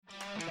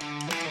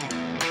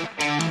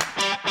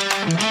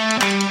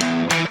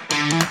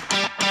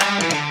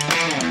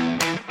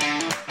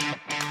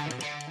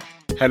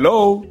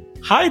Hello.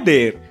 Hi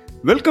there.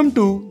 Welcome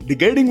to the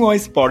Guiding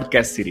Voice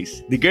podcast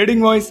series, The Guiding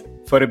Voice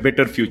for a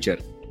Better Future.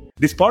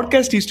 This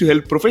podcast is to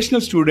help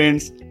professional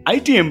students,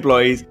 IT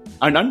employees,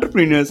 and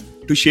entrepreneurs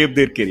to shape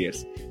their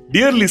careers.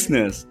 Dear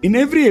listeners, in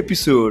every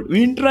episode,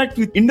 we interact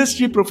with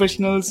industry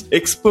professionals,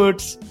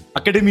 experts,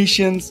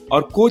 academicians,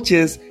 or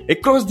coaches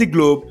across the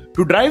globe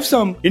to drive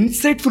some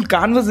insightful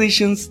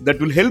conversations that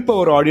will help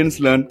our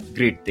audience learn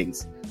great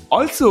things.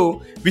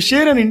 Also, we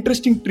share an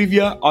interesting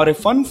trivia or a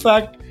fun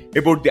fact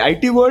about the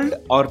IT world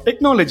or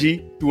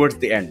technology towards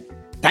the end.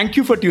 Thank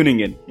you for tuning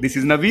in. This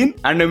is Naveen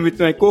and I'm with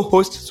my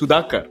co-host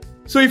Sudhakar.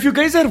 So if you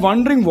guys are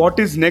wondering what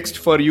is next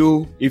for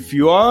you, if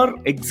you are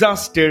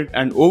exhausted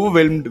and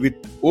overwhelmed with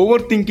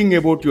overthinking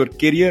about your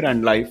career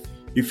and life,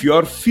 if you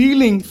are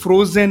feeling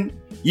frozen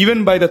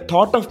even by the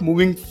thought of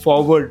moving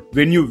forward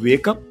when you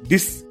wake up,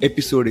 this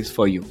episode is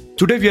for you.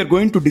 Today we are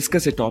going to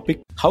discuss a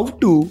topic, how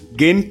to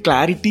gain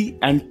clarity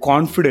and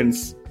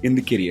confidence in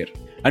the career.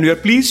 And we are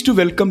pleased to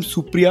welcome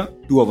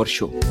Supriya to our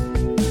show.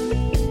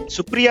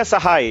 Supriya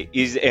Sahai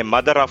is a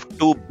mother of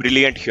two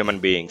brilliant human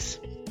beings,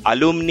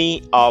 alumni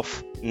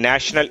of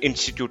National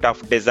Institute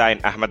of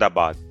Design,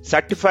 Ahmedabad,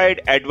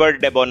 certified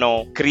Edward de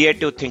Bono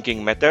Creative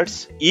Thinking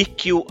Methods,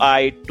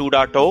 EQI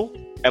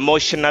 2.0,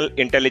 Emotional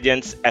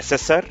Intelligence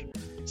Assessor,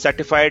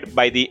 certified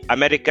by the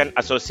American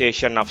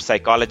Association of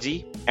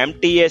Psychology,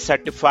 MTA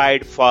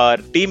certified for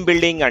Team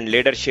Building and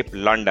Leadership,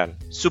 London.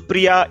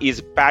 Supriya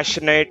is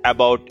passionate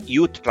about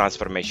youth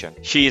transformation.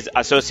 She is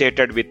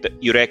associated with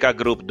Eureka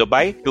Group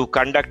Dubai to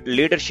conduct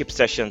leadership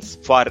sessions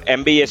for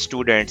MBA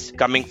students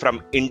coming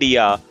from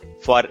India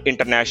for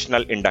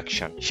international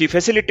induction. She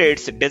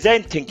facilitates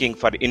design thinking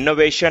for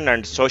innovation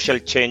and social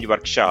change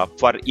workshop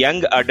for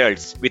young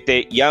adults with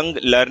a young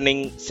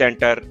learning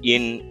center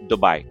in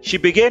Dubai. She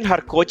began her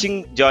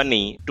coaching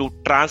journey to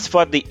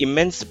transfer the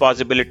immense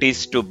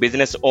possibilities to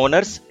business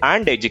owners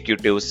and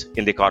executives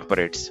in the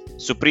corporates.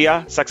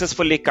 Supriya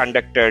successfully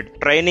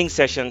conducted training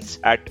sessions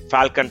at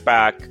Falcon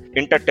Pack,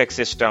 Intertech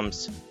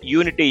Systems,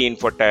 Unity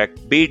Infotech,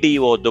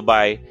 BDO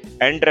Dubai,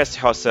 Endress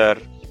Hauser,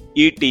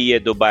 ETA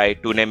Dubai,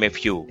 to name a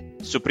few.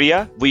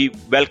 Supriya, we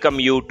welcome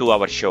you to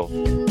our show.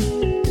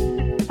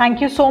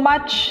 Thank you so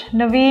much,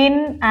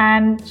 Naveen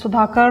and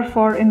Sudhakar,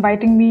 for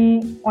inviting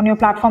me on your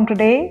platform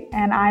today.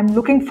 And I'm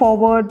looking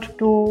forward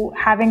to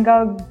having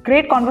a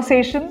great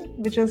conversation,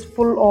 which is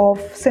full of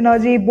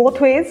synergy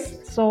both ways.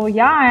 So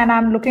yeah, and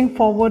I'm looking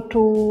forward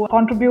to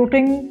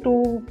contributing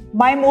to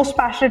my most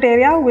passionate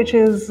area, which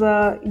is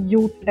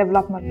youth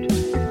development.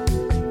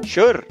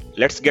 Sure,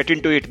 let's get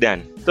into it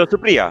then. So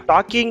Supriya,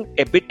 talking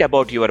a bit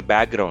about your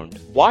background,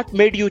 what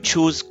made you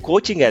choose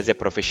coaching as a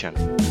profession?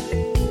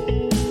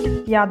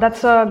 Yeah,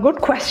 that's a good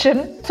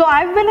question. So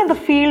I've been in the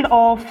field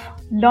of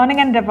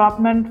learning and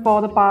development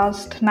for the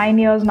past 9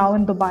 years now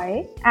in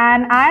Dubai.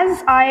 And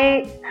as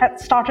I had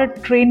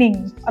started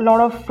training a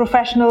lot of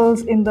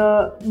professionals in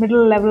the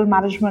middle level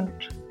management,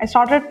 I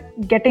started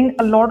getting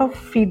a lot of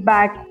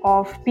feedback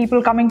of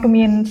people coming to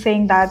me and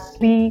saying that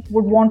we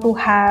would want to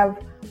have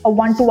a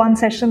one-to-one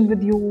session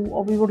with you,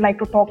 or we would like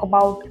to talk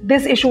about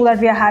this issue that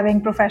we are having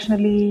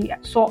professionally.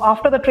 So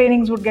after the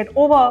trainings would get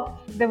over,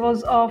 there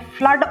was a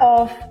flood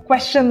of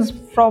questions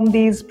from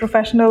these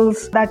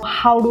professionals that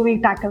how do we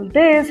tackle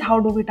this? How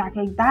do we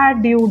tackle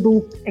that? Do you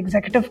do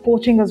executive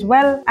coaching as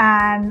well?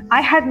 And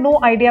I had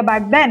no idea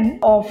back then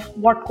of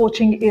what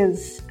coaching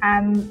is.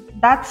 And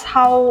that's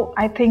how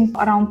I think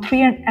around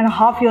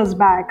 3.5 years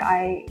back,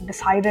 I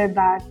decided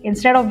that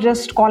instead of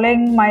just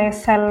calling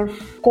myself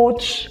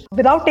coach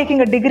without taking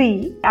a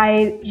degree,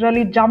 I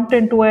really jumped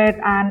into it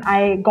and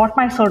I got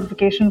my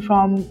certification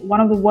from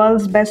one of the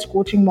world's best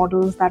coaching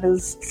models, that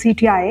is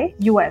CTI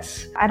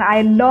US. And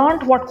I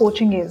learned what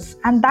coaching is.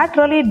 And that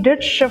really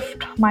did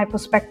shift my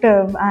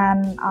perspective.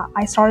 And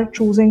I started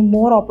choosing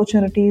more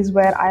opportunities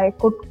where I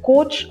could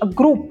coach a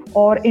group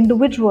or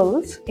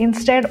individuals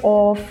instead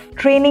of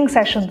training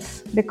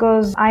sessions,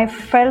 because I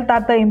felt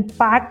that the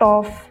impact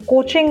of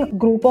coaching a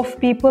group of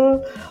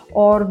people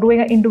or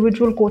doing an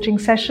individual coaching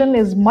session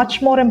is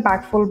much more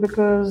impactful,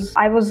 because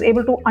I was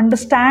able to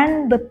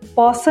understand the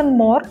person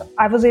more.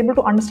 I was able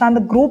to understand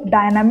the group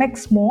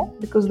dynamics more,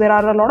 because there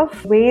are a lot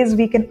of ways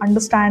we can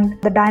understand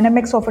the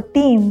dynamics of a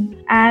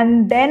team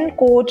and then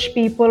coach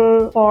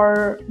people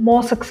for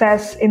more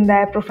success in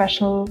their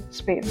professional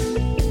space.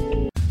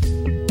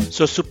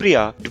 So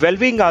Supriya,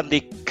 dwelling on the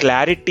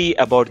clarity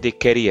about the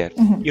career,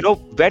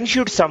 when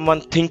should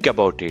someone think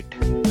about it?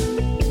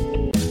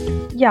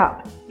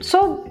 Yeah,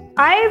 so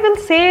I will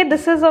say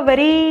this is a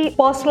very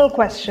personal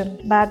question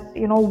that,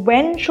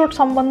 when should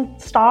someone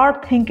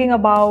start thinking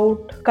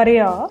about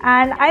career?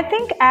 And I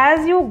think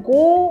as you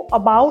go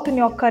about in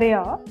your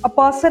career, a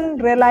person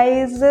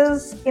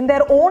realizes in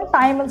their own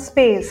time and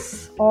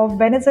space of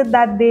when is it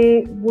that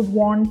they would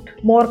want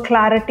more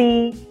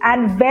clarity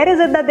and where is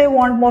it that they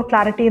want more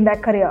clarity in their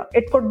career.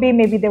 It could be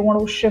maybe they want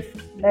to shift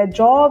their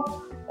job,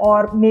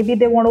 or maybe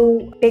they want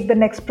to take the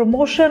next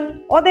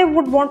promotion, or they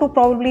would want to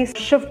probably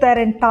shift their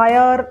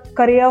entire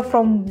career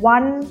from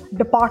one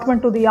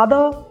department to the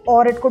other,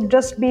 or it could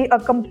just be a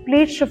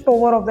complete shift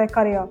over of their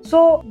career.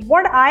 So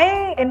what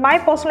I, in my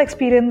personal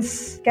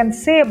experience, can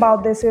say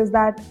about this is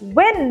that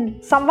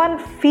when someone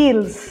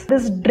feels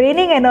this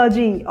draining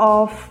energy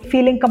of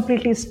feeling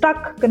completely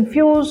stuck,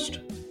 confused,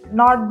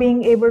 not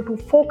being able to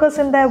focus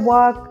in their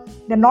work,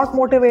 they're not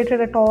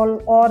motivated at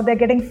all, or they're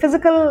getting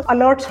physical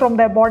alerts from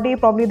their body,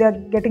 probably they're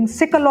getting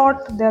sick a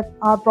lot, they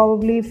are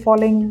probably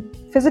falling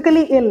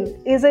physically ill,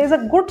 is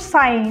a good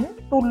sign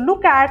to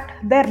look at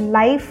their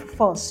life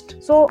first.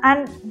 So,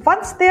 and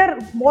once they're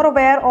more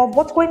aware of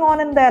what's going on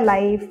in their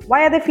life,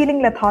 why are they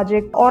feeling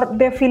lethargic, or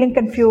they're feeling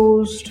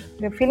confused,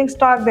 they're feeling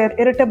stuck, they're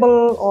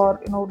irritable, or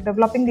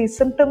developing these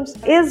symptoms,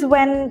 is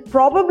when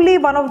probably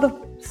one of the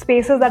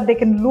spaces that they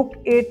can look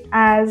it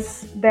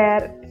as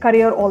their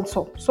career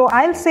also. So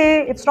I'll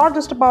say it's not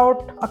just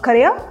about a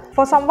career.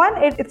 For someone,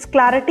 it's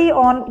clarity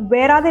on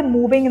where are they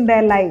moving in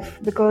their life,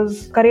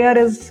 because career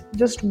is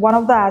just one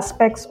of the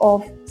aspects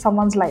of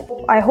someone's life.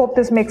 I hope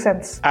this makes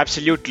sense.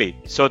 Absolutely.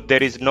 So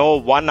there is no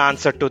one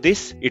answer to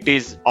this. It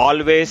is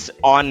always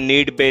on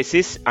need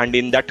basis and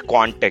in that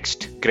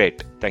context.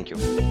 Great. Thank you.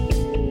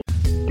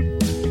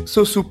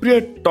 So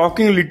Supriya,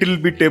 talking a little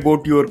bit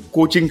about your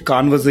coaching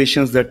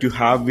conversations that you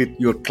have with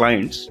your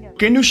clients,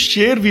 can you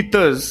share with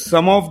us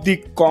some of the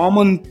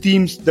common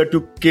themes that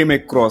you came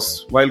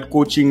across while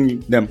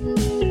coaching them?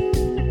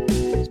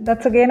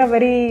 That's again a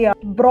very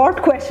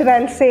broad question,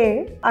 I'll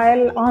say.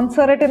 I'll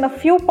answer it in a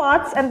few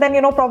parts, and then,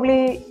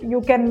 probably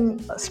you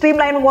can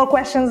streamline more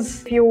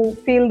questions if you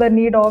feel the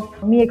need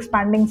of me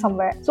expanding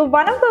somewhere. So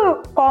one of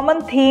the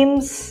common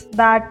themes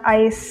that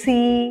I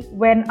see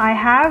when I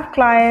have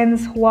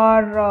clients who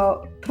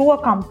are through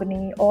a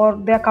company or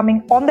they're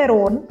coming on their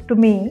own to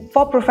me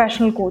for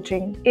professional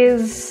coaching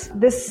is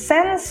this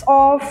sense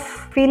of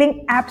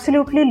feeling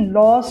absolutely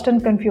lost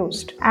and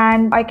confused.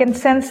 And I can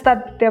sense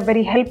that they're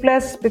very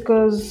helpless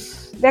because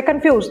they're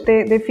confused,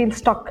 they feel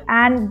stuck.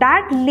 And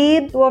that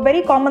leads to a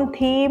very common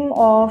theme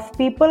of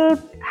people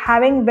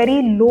having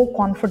very low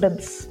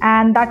confidence,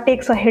 and that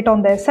takes a hit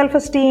on their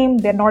self-esteem.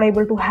 They're not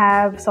able to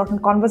have certain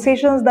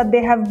conversations that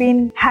they have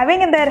been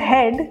having in their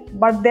head,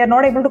 but they're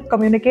not able to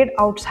communicate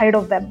outside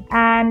of them.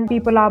 And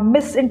people are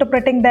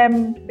misinterpreting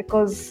them,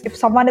 because if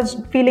someone is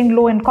feeling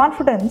low in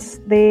confidence,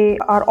 they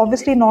are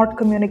obviously not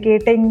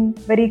communicating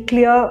very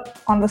clear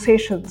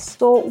conversations.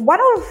 So one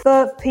of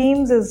the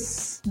themes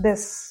is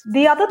this.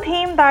 The other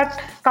theme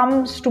that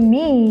comes to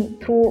me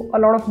through a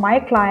lot of my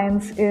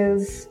clients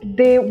is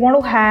they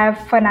want to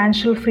have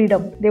financial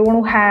freedom. They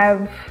want to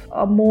have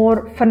a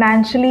more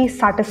financially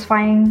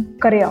satisfying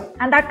career.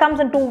 And that comes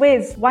in two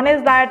ways. One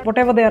is that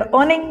whatever they are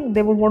earning,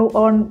 they would want to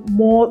earn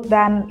more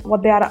than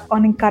what they are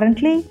earning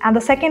currently. And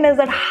the second is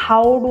that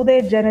how do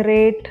they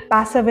generate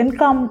passive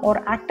income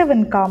or active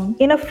income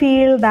in a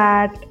field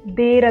that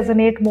they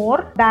resonate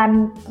more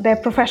than their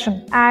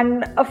profession.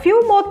 And a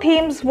few more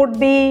themes would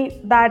be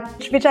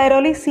that, which I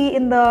really see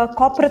in the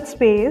corporate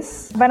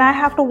space, when I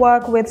have to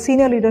work with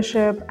senior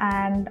leadership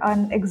and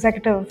an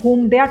executive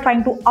whom they are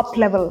trying to up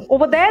level.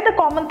 Over there, the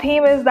common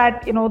theme is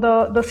that,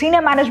 the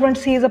senior management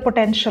sees a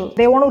potential.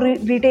 They want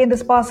to retain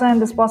this person.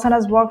 This person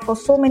has worked for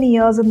so many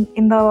years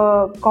in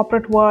the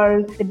corporate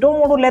world. They don't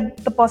want to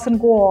let the person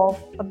go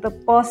off, but the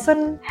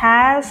person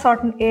has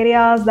certain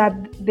areas that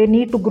they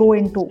need to grow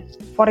into.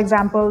 For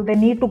example, they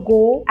need to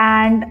go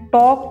and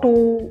talk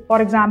to,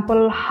 for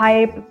example,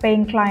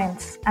 high-paying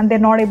clients, and they're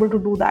not able to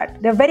do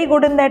that. They're very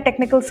good in their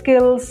technical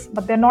skills,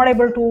 but they're not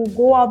able to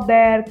go out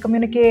there,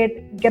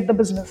 communicate, get the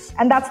business.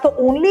 And that's the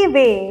only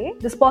way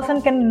this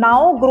person can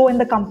now grow in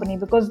the company,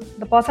 because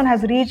the person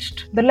has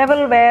reached the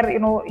level where,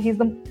 he's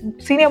the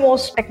senior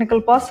most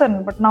technical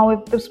person. But now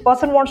if this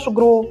person wants to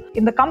grow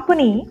in the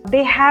company,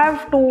 they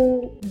have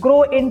to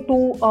grow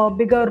into a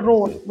bigger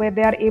role where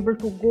they are able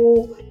to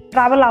go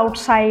travel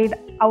outside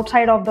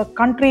of the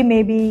country,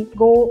 maybe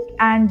go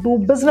and do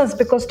business,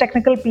 because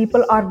technical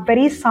people are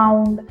very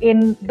sound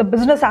in the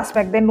business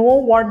aspect. They know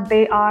what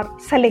they are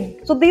selling.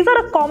 So these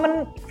are a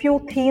common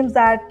few themes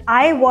that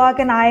I work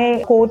and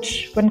I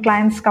coach when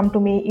clients come to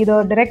me,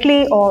 either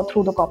directly or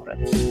through the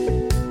corporates.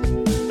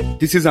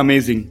 This is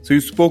amazing. So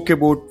you spoke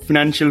about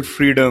financial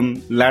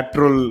freedom,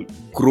 lateral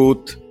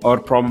growth, or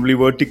probably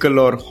vertical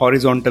or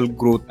horizontal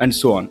growth, and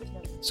so on.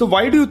 So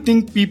why do you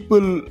think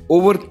people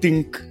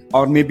overthink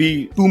or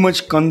maybe too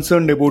much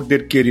concerned about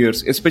their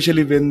careers,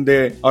 especially when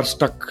they are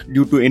stuck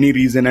due to any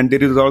reason? And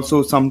there is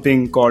also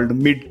something called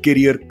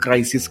mid-career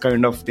crisis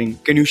kind of thing.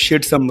 Can you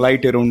shed some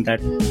light around that?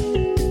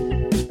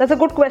 That's a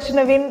good question,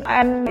 Naveen.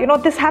 And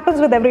this happens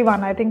with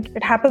everyone. I think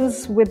it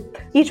happens with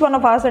each one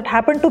of us. It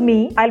happened to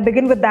me. I'll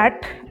begin with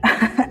that.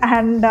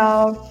 And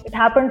it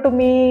happened to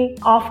me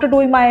after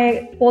doing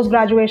my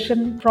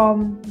post-graduation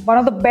from one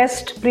of the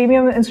best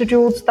premium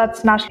institutes,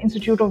 that's National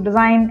Institute of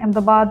Design,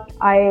 Ahmedabad.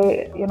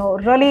 I,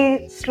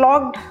 really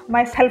slogged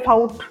myself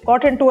out,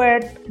 got into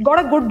it,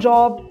 got a good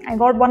job. I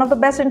got one of the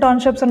best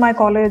internships in my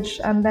college.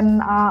 And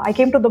then I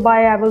came to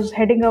Dubai. I was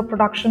heading a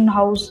production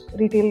house,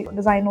 retail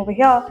design over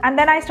here. And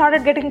then I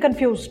started getting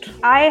confused.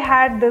 I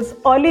had this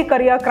early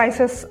career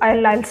crisis,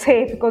 I'll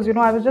say, because,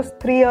 I was just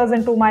 3 years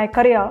into my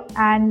career.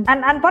 And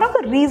one of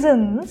the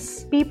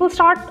reasons people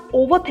start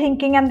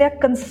overthinking and they're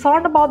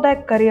concerned about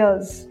their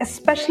careers,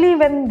 especially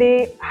when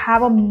they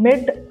have a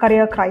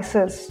mid-career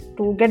crisis,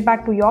 to get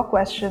back to your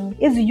question,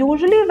 is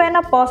usually when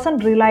a person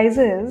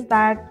realizes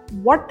that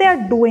what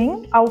they're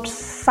doing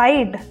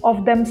outside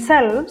of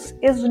themselves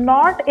is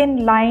not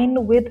in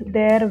line with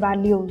their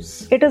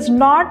values. It is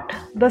not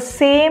the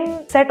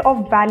same set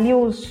of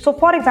values. So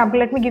for example,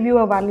 let me give you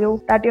a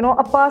value that,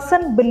 a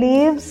person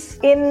believes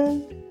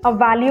in a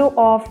value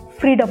of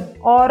freedom,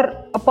 or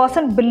a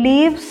person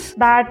believes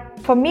that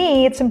for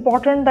me it's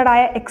important that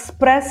I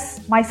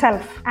express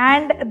myself,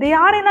 and they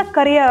are in a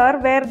career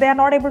where they are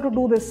not able to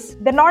do this.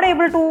 They're not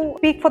able to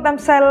speak for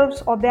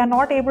themselves, or they are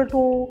not able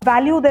to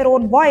value their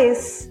own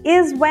voice,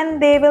 is when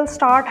they will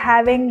start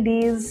having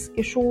these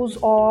issues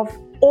of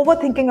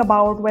overthinking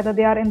about whether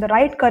they are in the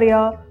right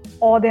career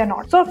or they're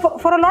not. So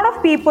for a lot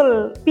of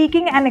people,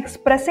 speaking and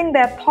expressing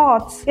their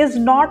thoughts is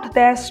not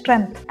their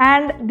strength.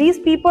 And these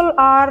people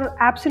are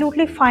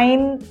absolutely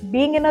fine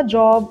being in a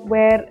job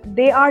where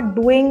they are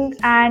doing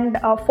and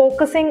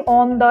focusing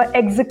on the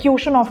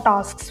execution of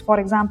tasks, for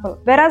example.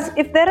 Whereas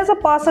if there is a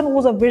person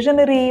who's a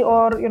visionary,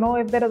 or,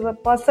 if there is a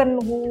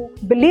person who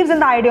believes in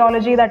the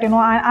ideology that,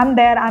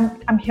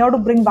 I'm here to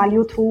bring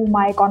value through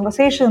my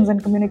conversations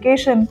and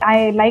communication.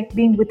 I like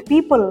being with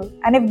people.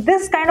 And if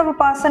this kind of a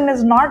person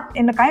is not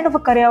in a kind of a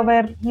career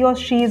where he or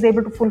she is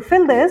able to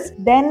fulfill this,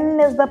 then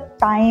is the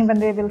time when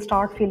they will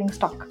start feeling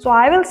stuck. So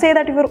I will say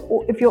that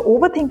if you're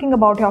overthinking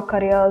about your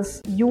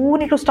careers, you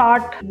need to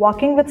start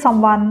working with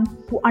someone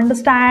to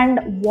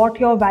understand what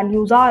your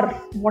values are,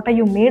 what are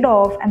you made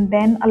of, and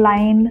then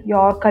align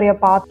your career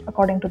path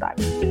according to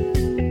that.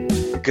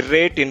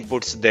 Great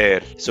inputs there,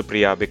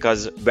 Supriya,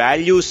 because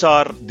values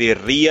are the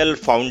real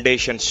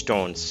foundation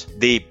stones.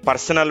 The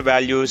personal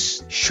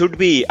values should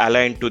be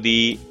aligned to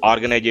the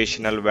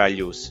organizational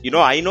values.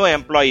 I know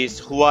employees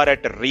who are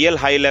at real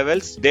high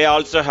levels. They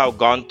also have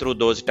gone through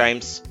those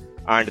times,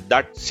 and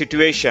that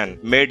situation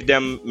made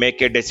them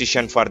make a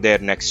decision for their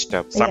next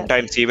step.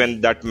 Sometimes even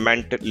that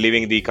meant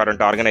leaving the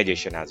current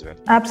organization as well.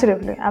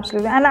 Absolutely.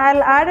 And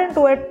I'll add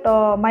into it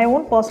my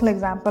own personal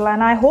example,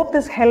 and I hope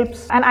this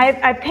helps. And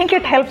I think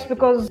it helps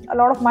because a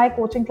lot of my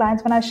coaching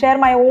clients, when I share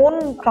my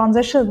own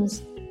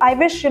transitions, I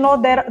wish,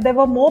 there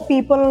were more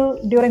people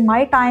during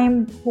my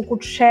time who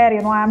could share.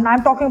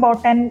 I'm talking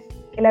about 10,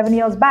 11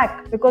 years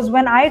back, because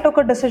when I took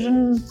a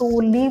decision to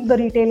leave the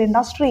retail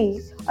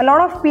industry, a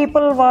lot of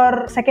people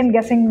were second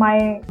guessing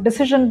my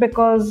decision,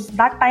 because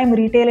that time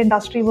retail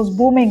industry was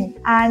booming,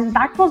 and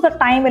that was the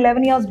time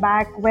 11 years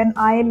back when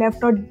I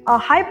left a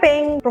high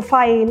paying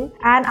profile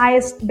and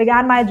I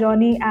began my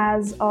journey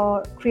as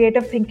a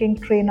creative thinking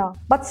trainer.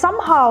 But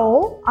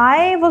somehow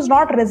I was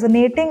not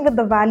resonating with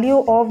the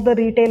value of the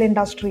retail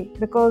industry,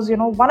 because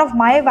one of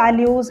my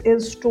values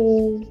is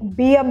to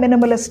be a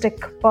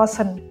minimalistic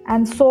person.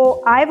 And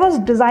so I was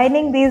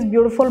designing these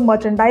beautiful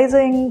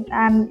merchandising,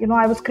 and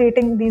I was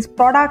creating these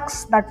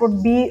products that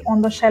would be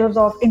on the shelves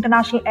of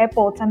international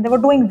airports, and they were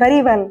doing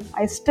very well.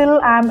 I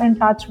still am in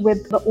touch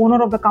with the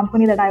owner of the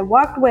company that I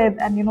worked with,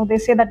 and they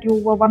say that you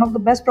were one of the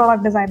best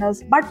product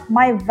designers. But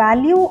my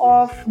value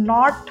of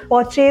not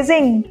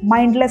purchasing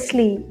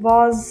mindlessly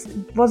was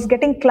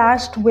getting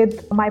clashed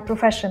with my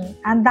profession.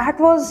 And that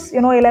was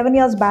 11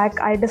 years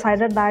back. I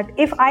decided that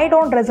if I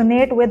don't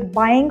resonate with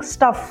buying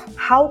stuff,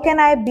 how can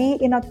I be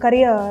in a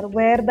career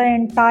where the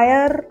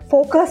entire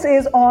focus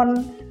is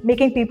on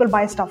making people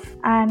buy stuff?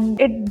 And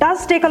it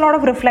does take a lot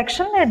of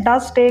reflection. It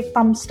does take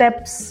some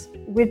steps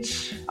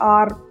which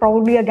are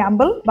probably a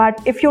gamble. But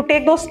if you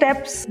take those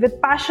steps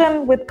with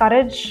passion, with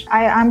courage,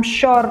 I'm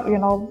sure,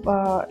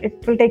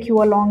 it will take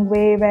you a long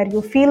way where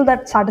you feel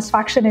that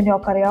satisfaction in your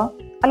career,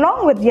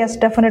 along with, yes,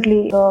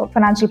 definitely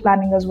financial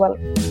planning as well.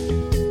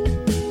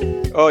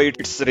 Oh,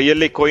 it's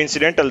really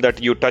coincidental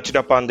that you touched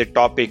upon the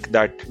topic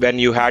that when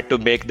you had to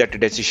make that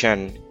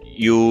decision,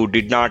 you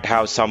did not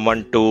have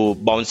someone to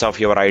bounce off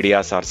your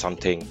ideas or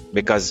something,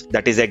 because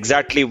that is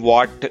exactly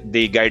what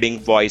the Guiding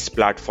Voice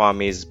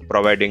platform is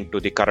providing to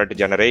the current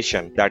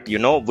generation. That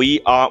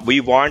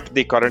we want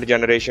the current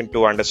generation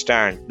to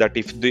understand that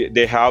if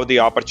they have the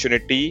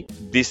opportunity,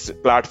 this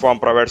platform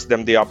provides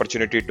them the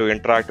opportunity to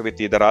interact with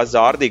either us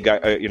or the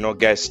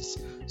guests,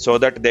 so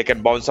that they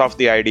can bounce off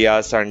the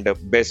ideas, and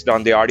based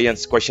on the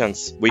audience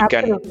questions, we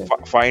Absolutely.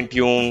 can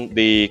fine-tune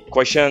the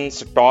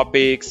questions,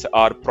 topics,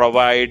 or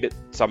provide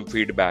some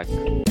feedback.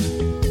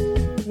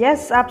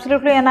 Yes,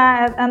 absolutely.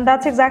 And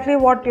that's exactly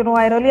what,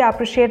 I really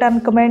appreciate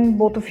and commend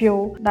both of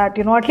you that,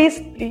 at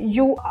least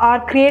you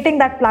are creating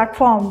that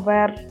platform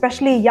where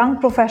especially young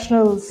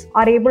professionals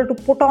are able to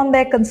put on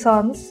their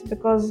concerns,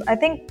 because I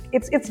think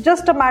it's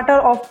just a matter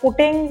of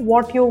putting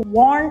what you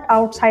want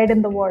outside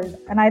in the world.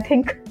 And I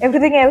think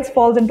everything else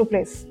falls into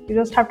place. You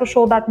just have to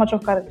show that much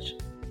of courage.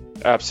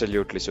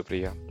 Absolutely,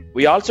 Supriya.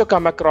 We also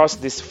come across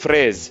this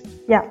phrase,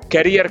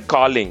 career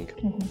calling.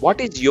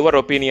 What is your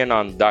opinion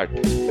on that?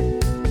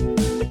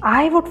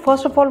 I would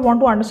first of all want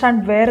to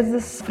understand where is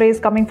this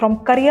phrase coming from,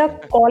 career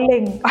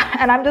calling.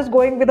 And I'm just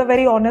going with a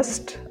very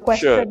honest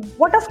question. Sure.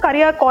 What does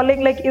career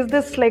calling like? Is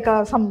this like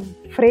some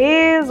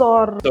phrase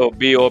or? So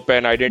be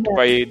open,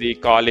 identify the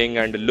calling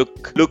and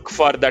look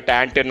for that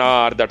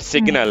antenna or that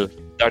signal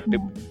that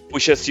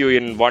pushes you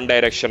in one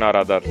direction or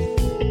other.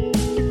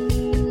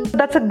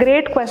 That's a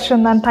great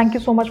question, and thank you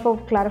so much for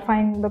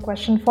clarifying the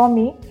question for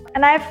me.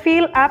 And I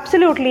feel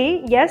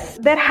absolutely, yes,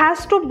 there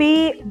has to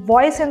be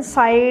voice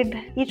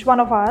inside each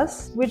one of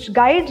us which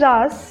guides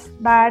us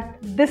that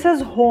this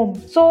is home.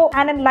 So,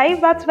 and in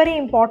life, that's very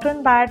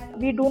important that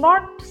we do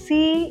not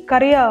see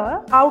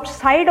career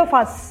outside of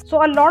us.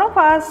 So a lot of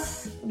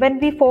us, when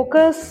we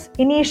focus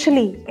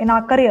initially in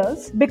our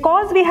careers,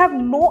 because we have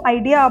no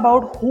idea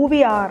about who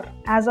we are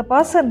as a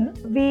person,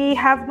 we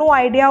have no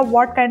idea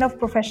what kind of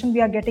profession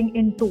we are getting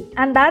into.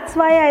 And that's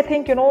why I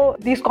think,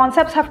 these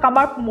concepts have come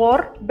up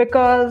more,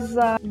 because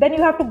then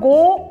you have to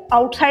go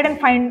outside and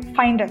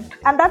find it.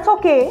 And that's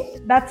okay.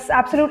 That's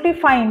absolutely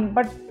fine.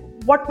 But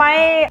what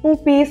my two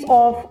piece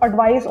of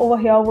advice over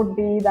here would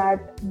be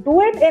that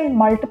do it in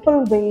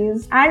multiple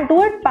ways and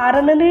do it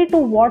parallelly to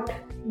what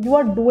you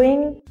are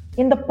doing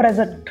in the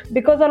present.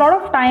 Because a lot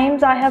of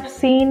times I have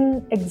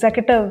seen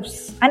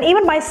executives, and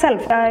even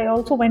myself, I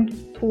also went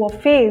through a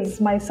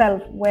phase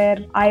myself where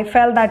I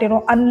felt that,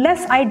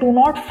 unless I do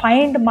not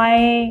find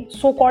my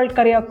so-called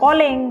career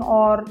calling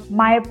or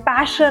my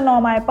passion or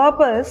my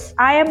purpose,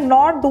 I am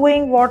not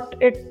doing what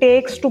it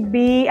takes to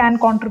be and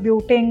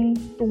contributing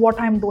to what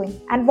I'm doing.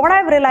 And what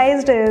I've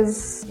realized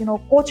is,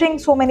 coaching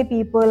so many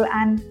people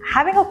and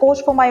having a coach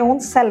for my own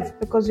self,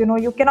 because,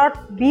 you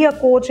cannot be a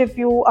coach if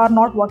you are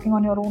not working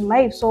on your own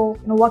life. So,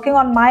 working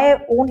on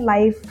my own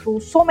life through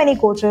so many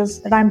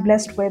coaches that I'm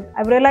blessed with,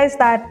 I've realized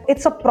that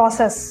it's a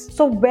process.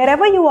 So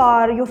wherever you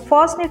are, you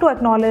first need to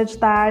acknowledge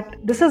that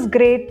this is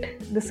great.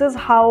 This is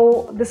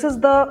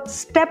the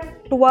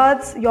step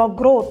towards your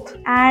growth.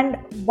 And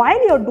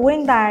while you're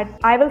doing that,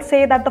 I will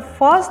say that the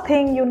first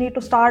thing you need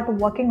to start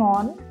working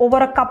on over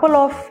a couple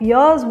of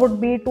years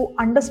would be to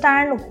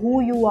understand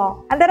who you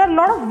are. And there are a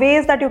lot of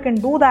ways that you can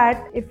do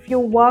that if you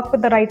work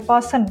with the right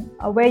person,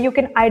 where you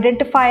can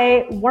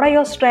identify what are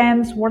your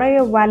strengths, what are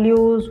your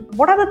values,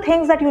 what are the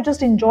things that you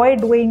just enjoy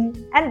doing,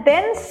 and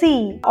then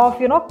see of,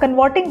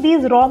 converting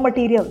these raw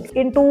materials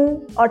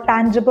into a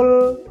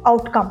tangible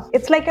outcome.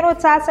 It's like,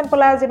 it's as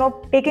simple as,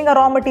 taking a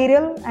raw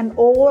material, an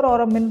ore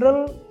or a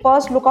mineral,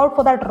 first look out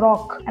for that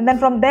rock. And then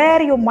from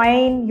there you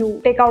mine,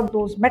 you take out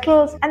those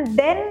metals. And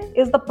then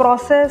is the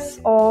process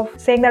of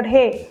saying that,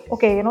 hey,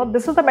 okay,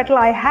 this is the metal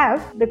I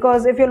have.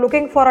 Because if you're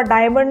looking for a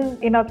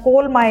diamond in a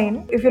coal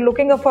mine, if you're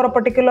looking for a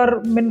particular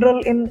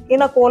mineral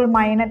in a coal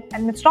mine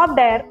and it's not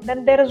there,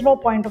 then there is no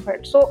point of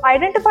it. So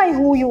identify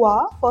who you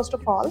are, first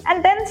of all,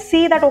 and then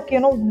see that, okay,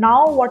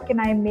 now what can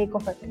I make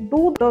of it?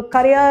 Do the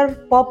career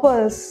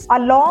purpose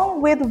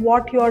along with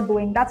what you're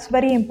doing. That's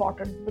very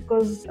important,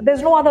 because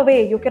there's no other way.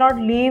 You cannot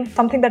leave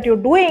something that you're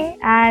doing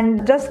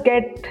and just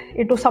get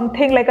into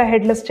something like a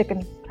headless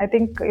chicken. I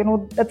think,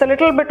 that's a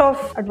little bit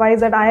of advice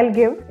that I'll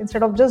give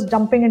instead of just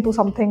jumping into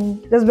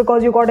something just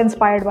because you got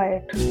inspired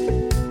by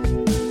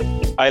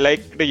it. I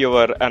liked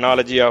your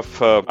analogy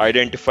of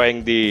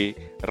identifying the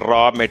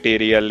raw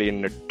material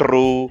in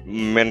true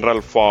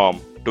mineral form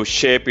to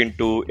shape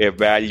into a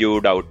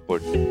valued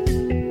output.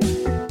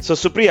 So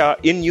Supriya,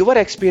 in your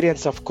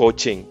experience of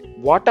coaching,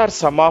 what are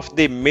some of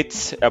the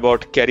myths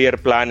about career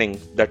planning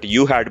that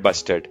you had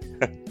busted?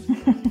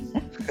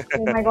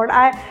 Oh my God,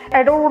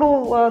 I don't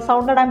want to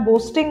sound that I'm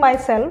boasting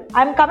myself.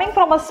 I'm coming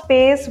from a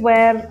space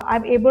where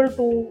I'm able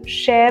to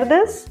share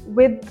this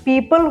with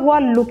people who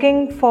are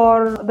looking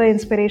for the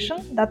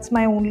inspiration. That's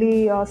my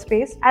only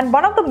space. And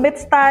one of the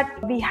myths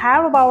that we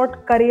have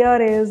about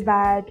career is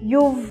that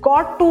you've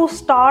got to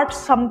start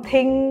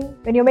something.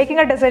 When you're making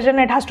a decision,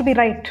 it has to be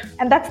right.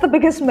 And that's the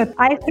biggest myth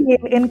I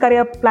feel in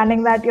career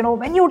planning, that,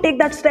 when you take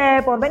that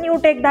step or when you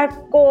take that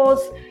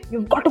course,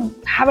 you've got to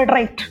have it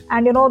right.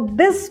 And,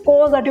 this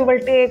course that you will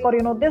take or,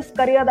 this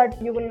career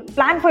that you will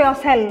plan for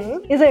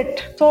yourself is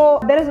it. So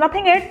there is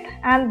nothing it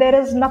and there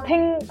is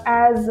nothing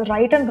as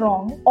right and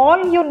wrong.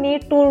 All you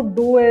need to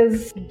do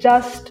is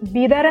just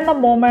be there in the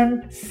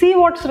moment, see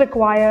what's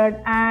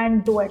required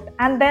and do it.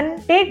 And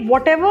then take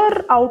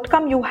whatever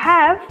outcome you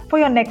have for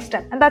your next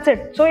step. And that's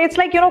it. So it's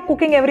like,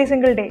 cooking every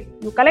single day.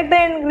 You collect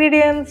the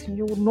ingredients,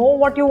 you know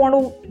what you want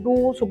to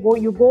do. So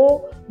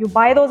you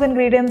buy those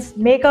ingredients,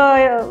 make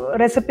a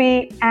recipe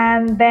philosophy,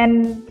 and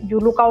then you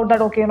look out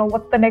that, okay,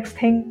 what's the next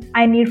thing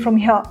I need from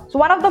here? So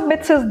one of the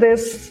myths is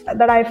this,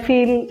 that I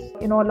feel,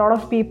 a lot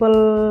of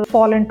people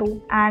fall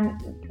into. And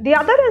the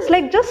other is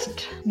like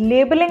just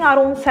labeling our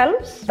own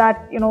selves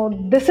that,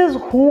 this is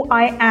who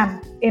I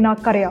am in a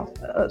career.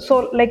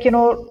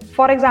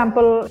 For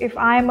example, if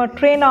I'm a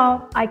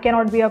trainer, I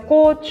cannot be a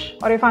coach,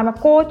 or if I'm a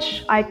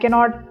coach, I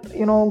cannot,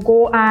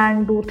 go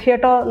and do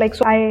theater.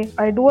 So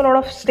I do a lot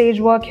of stage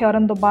work here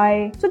in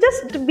Dubai. So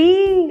just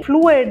be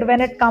fluid when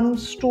it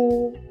comes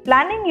to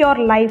planning your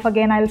life.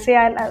 Again, I'll say,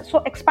 so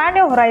expand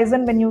your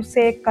horizon when you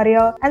say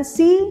career, and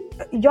see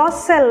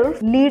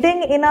yourself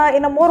leading in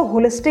a more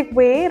holistic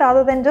way,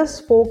 rather than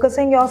just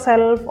focusing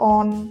yourself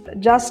on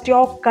just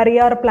your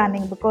career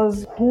planning,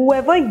 because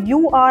whoever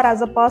you are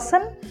as a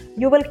person,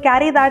 you will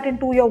carry that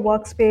into your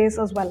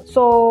workspace as well.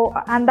 So,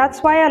 and that's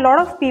why a lot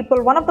of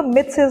people, one of the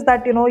myths is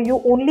that,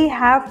 you only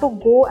have to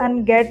go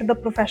and get the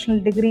professional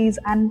degrees.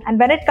 And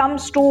when it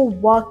comes to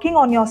working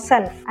on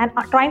yourself and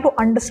trying to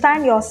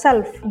understand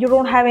yourself, you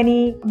don't have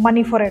any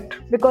money for it.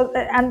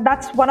 And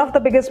that's one of the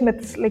biggest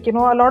myths. A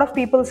lot of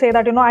people say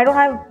that, I don't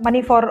have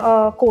money for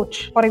a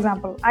coach, for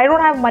example. I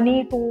don't have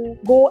money to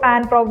go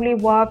and probably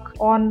work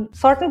on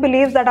certain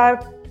beliefs that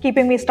are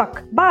keeping me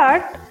stuck.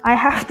 But I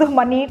have the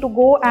money to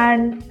go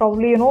and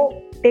probably,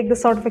 take the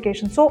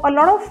certification. So a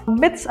lot of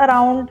myths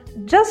around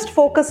just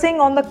focusing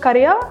on the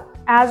career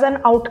as an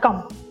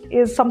outcome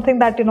is something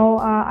that,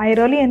 I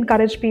really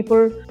encourage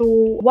people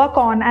to work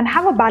on and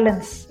have a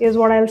balance, is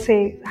what I'll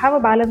say. Have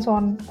a balance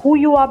on who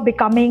you are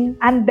becoming,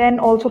 and then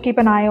also keep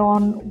an eye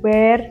on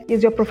where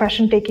is your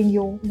profession taking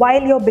you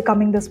while you're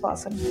becoming this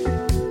person.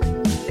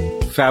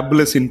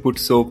 Fabulous input.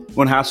 So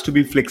one has to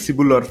be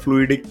flexible or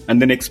fluidic, and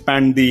then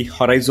expand the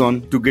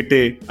horizon to get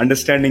a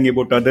understanding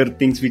about other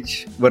things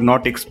which were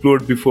not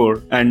explored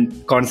before,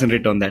 and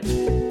concentrate on that.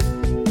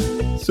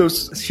 So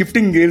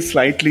shifting gears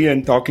slightly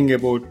and talking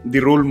about the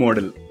role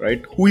model,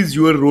 right? Who is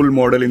your role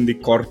model in the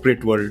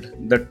corporate world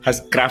that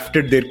has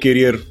crafted their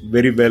career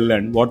very well,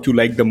 and what you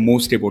like the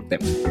most about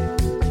them?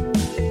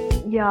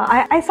 Yeah,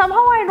 I somehow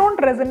I don't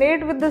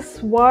resonate with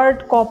this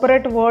word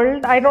corporate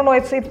world. I don't know.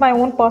 It's my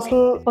own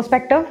personal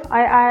perspective.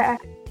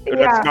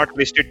 Let's not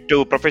twist it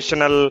to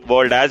professional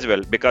world as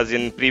well, because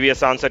in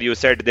previous answer you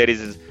said there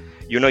is,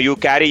 you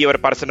carry your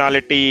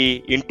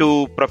personality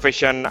into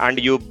profession, and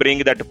you bring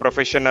that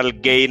professional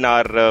gain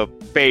or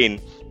pain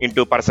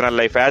into personal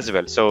life as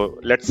well. So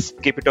let's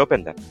keep it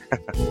open then.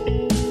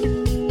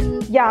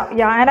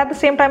 Yeah. And at the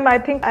same time, I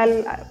think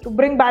to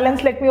bring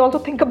balance, let me also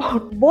think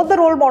about both the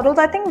role models.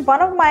 I think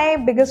one of my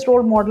biggest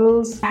role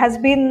models has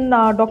been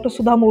Dr.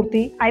 Sudha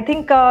Murthy. I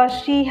think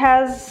she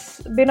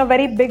has been a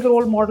very big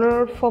role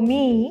model for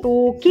me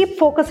to keep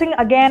focusing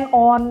again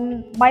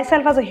on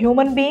myself as a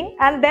human being,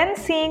 and then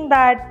seeing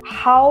that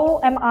how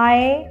am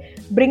I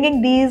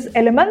bringing these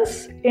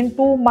elements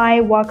into my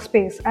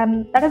workspace.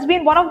 And that has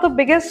been one of the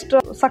biggest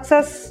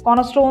success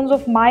cornerstones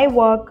of my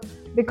work,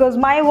 because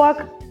my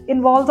work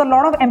involves a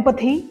lot of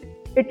empathy.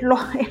 It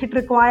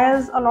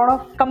requires a lot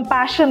of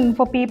compassion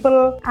for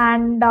people,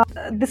 and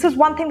this is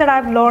one thing that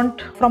I've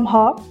learned from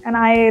her, and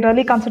I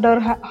really consider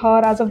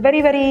her as a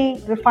very,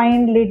 very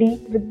refined lady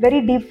with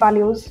very deep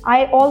values.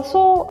 I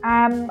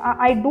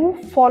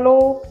do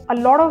follow a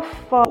lot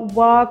of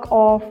work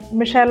of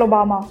Michelle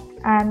Obama,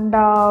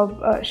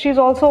 and she's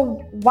also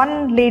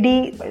one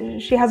lady.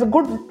 She has a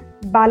good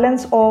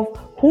balance of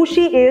who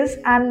she is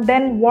and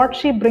then what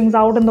she brings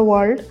out in the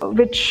world,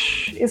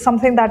 which is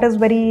something that is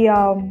very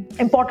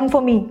important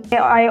for me.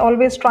 I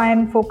always try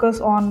and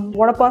focus on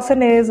what a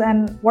person is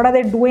and what are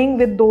they doing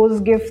with those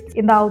gifts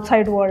in the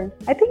outside world.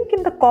 I think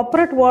in the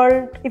corporate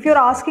world, if you're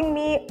asking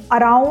me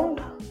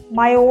around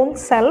my own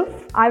self,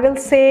 I will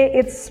say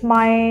it's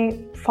my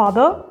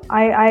father.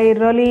 I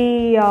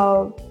really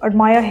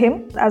admire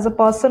him as a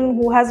person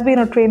who has been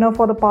a trainer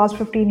for the past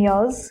 15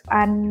 years.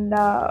 And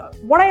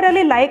what I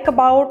really like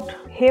about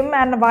him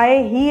and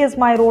why he is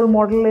my role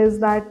model is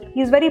that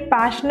he's very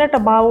passionate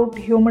about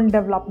human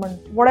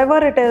development. Whatever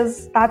it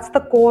is, that's the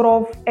core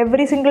of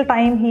every single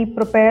time he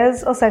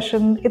prepares a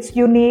session. It's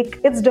unique,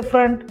 it's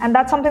different. And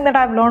that's something that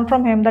I've learned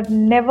from him, that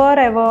never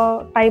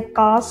ever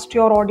typecast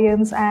your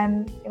audience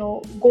and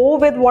go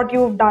with what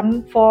you've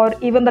done for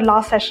even the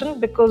last session,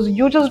 because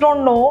you just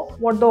don't know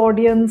what the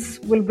audience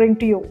will bring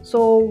to you.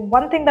 So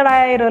one thing that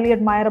I really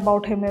admire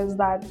about him is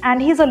that,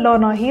 and he's a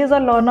learner. He is a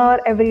learner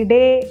every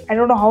day. I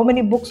don't know how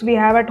many books we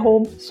have at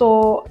home.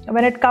 So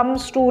when it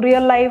comes to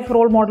real life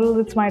role models,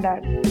 it's my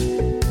dad.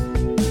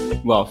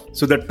 Wow.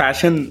 So that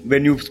passion,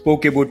 when you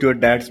spoke about your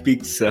dad,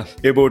 speaks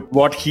about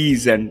what he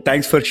is, and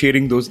thanks for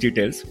sharing those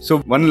details. So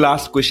one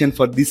last question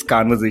for this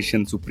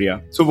conversation,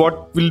 Supriya. So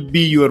what will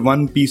be your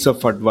one piece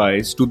of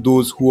advice to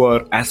those who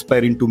are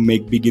aspiring to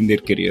make big in their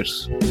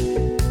careers?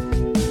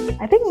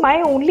 I think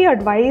my only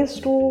advice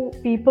to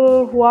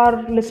people who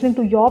are listening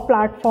to your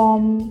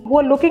platform, who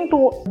are looking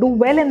to do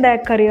well in their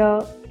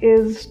career,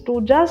 is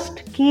to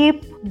just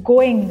keep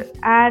going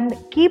and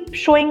keep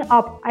showing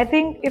up. I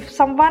think if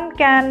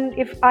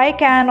I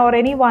can or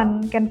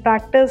anyone can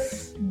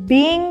practice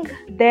being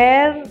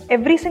there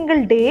every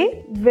single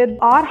day with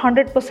our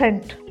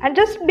 100% and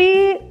just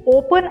be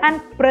open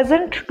and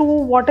present to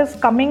what is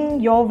coming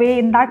your way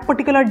in that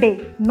particular day,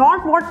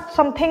 not what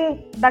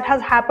something that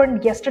has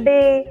happened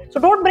yesterday. So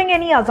don't bring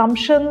any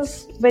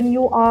assumptions when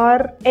you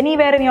are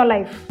anywhere in your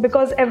life,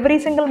 because every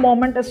single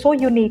moment is so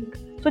unique.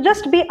 So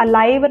just be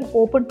alive and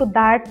open to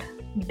that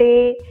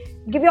day.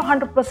 Give your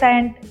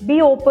 100%,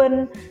 be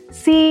open,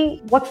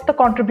 see what's the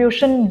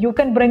contribution you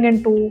can bring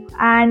into,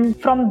 and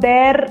from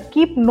there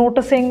keep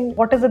noticing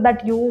what is it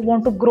that you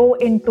want to grow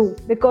into,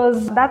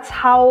 because that's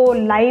how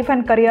life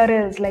and career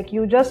is. Like,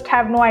 you just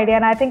have no idea.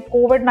 And I think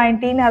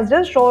COVID-19 has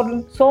just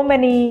shown so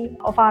many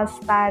of us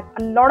that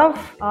a lot of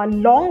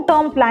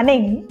long-term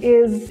planning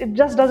it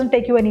just doesn't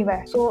take you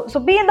anywhere. So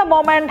be in the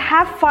moment,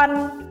 have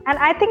fun. And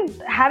I think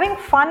having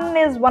fun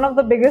is one of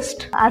the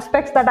biggest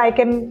aspects that I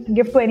can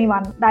give to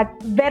anyone, that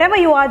wherever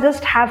you are,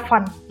 just have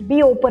fun,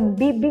 be open,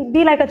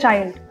 be like a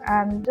child,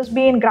 and just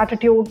be in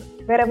gratitude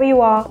wherever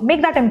you are.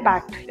 Make that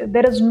impact.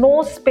 There is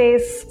no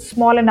space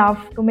small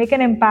enough to make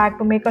an impact,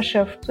 to make a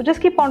shift. So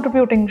just keep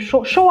contributing.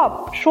 Show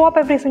up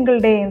every single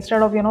day,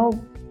 instead of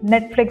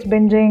Netflix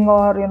binging,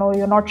 or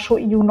you're not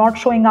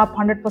showing up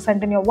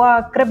 100% in your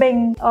work,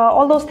 cribbing.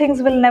 All those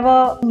things will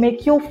never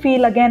make you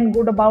feel again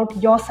good about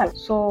yourself.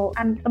 So,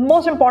 and the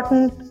most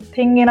important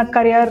thing in a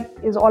career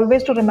is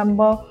always to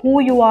remember who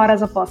you are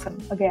as a person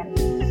again.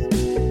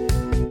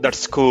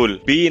 That's cool.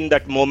 Be in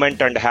that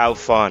moment and have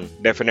fun,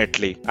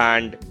 definitely.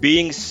 And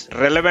being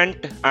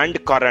relevant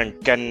and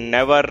current can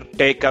never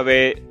take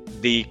away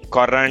the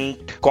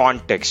current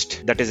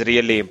context. That is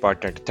really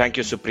important. Thank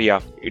you,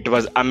 Supriya. It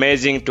was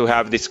amazing to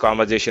have this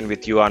conversation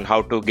with you on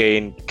how to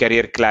gain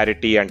career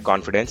clarity and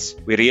confidence.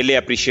 We really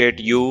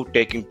appreciate you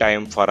taking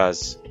time for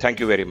us.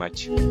 Thank you very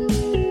much.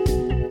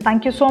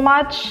 Thank you so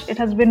much. It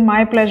has been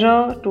my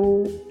pleasure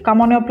to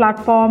come on your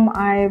platform.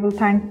 I will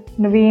thank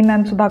Naveen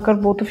and Sudhakar,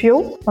 both of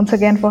you, once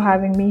again for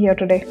having me here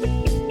today.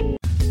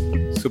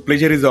 So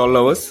pleasure is all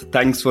ours.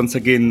 Thanks once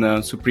again,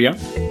 Supriya.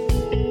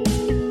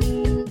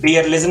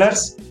 Dear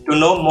listeners, to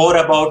know more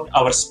about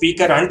our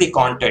speaker and the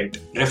content,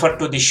 refer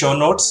to the show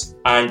notes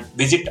and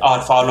visit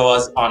or follow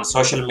us on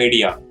social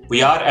media.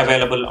 We are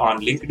available on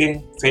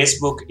LinkedIn,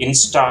 Facebook,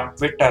 Insta,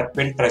 Twitter,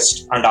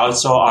 Pinterest, and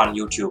also on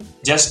YouTube.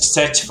 Just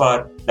search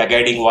for The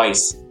Guiding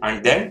Voice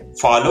and then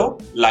follow,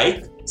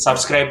 like,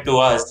 subscribe to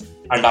us,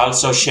 and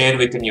also share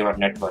within your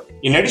network.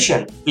 In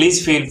addition,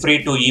 please feel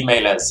free to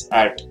email us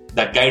at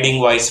The Guiding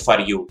Voice for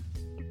You.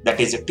 That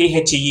is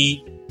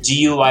THEGUIDING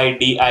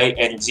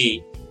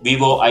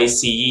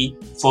VOICE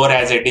 4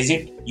 as a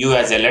digit, U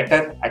as a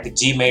letter at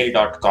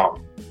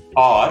gmail.com,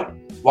 or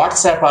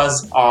WhatsApp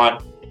us on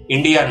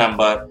India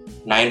number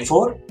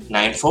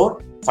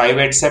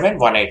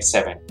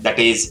 9494587187. That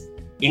is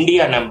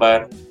India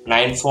number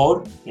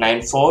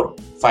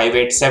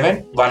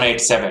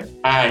 9494587187,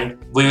 and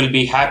we will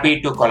be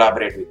happy to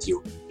collaborate with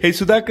you. Hey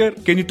Sudhakar,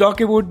 can you talk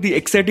about the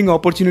exciting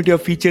opportunity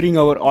of featuring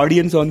our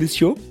audience on this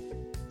show?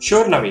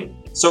 Sure, Naveen.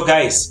 So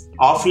guys,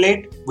 of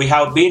late, we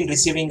have been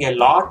receiving a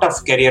lot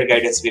of career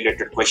guidance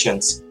related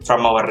questions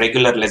from our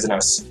regular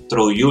listeners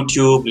through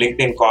YouTube,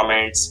 LinkedIn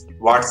comments,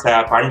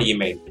 WhatsApp and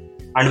email.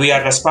 And we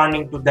are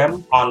responding to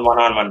them on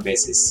one-on-one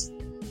basis.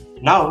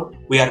 Now,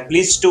 we are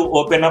pleased to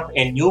open up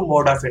a new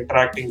mode of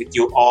interacting with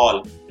you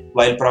all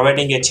while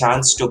providing a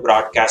chance to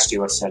broadcast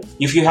yourself.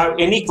 If you have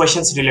any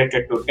questions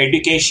related to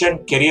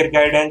education, career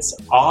guidance,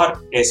 or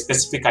a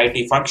specific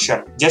IT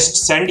function,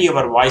 just send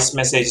your voice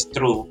message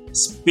through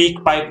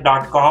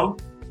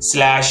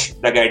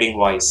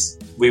speakpipe.com/theguidingvoice.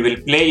 We will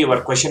play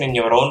your question in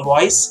your own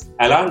voice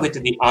along with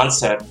the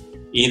answer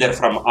either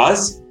from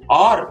us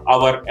or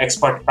our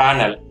expert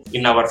panel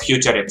in our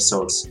future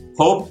episodes.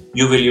 Hope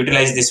you will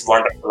utilize this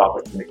wonderful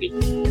opportunity.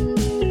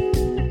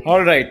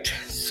 All right.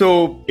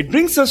 So it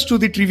brings us to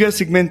the trivia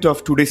segment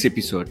of today's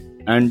episode.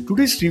 And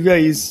today's trivia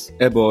is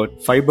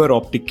about fiber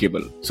optic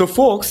cable. So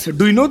folks,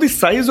 do you know the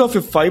size of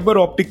a fiber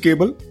optic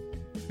cable?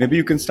 Maybe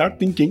you can start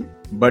thinking,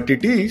 but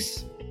it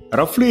is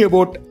roughly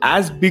about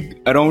as big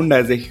around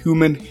as a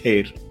human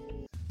hair.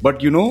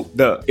 But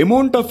the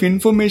amount of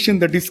information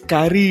that is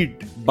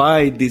carried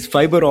by this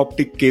fiber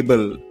optic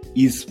cable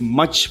is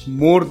much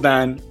more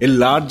than a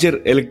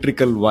larger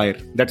electrical wire.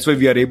 That's why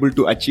we are able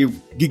to achieve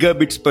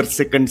gigabits per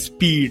second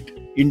speed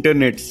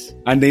internets,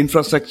 and the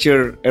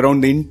infrastructure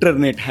around the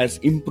internet has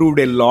improved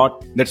a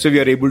lot. That's why we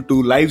are able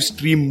to live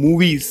stream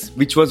movies,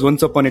 which was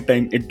once upon a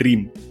time a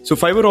dream. So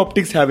fiber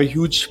optics have a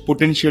huge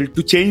potential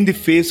to change the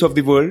face of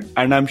the world,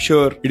 and I'm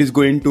sure it is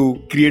going to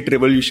create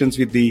revolutions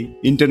with the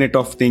Internet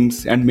of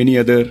Things and many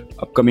other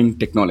upcoming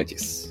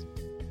technologies.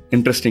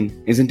 Interesting,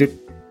 isn't it?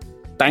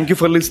 Thank you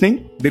for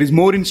listening. There is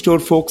more in store,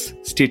 folks.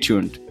 Stay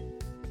tuned.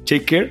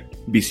 Take care.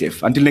 Be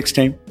safe. Until next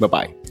time.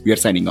 Bye-bye. We are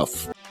signing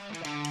off.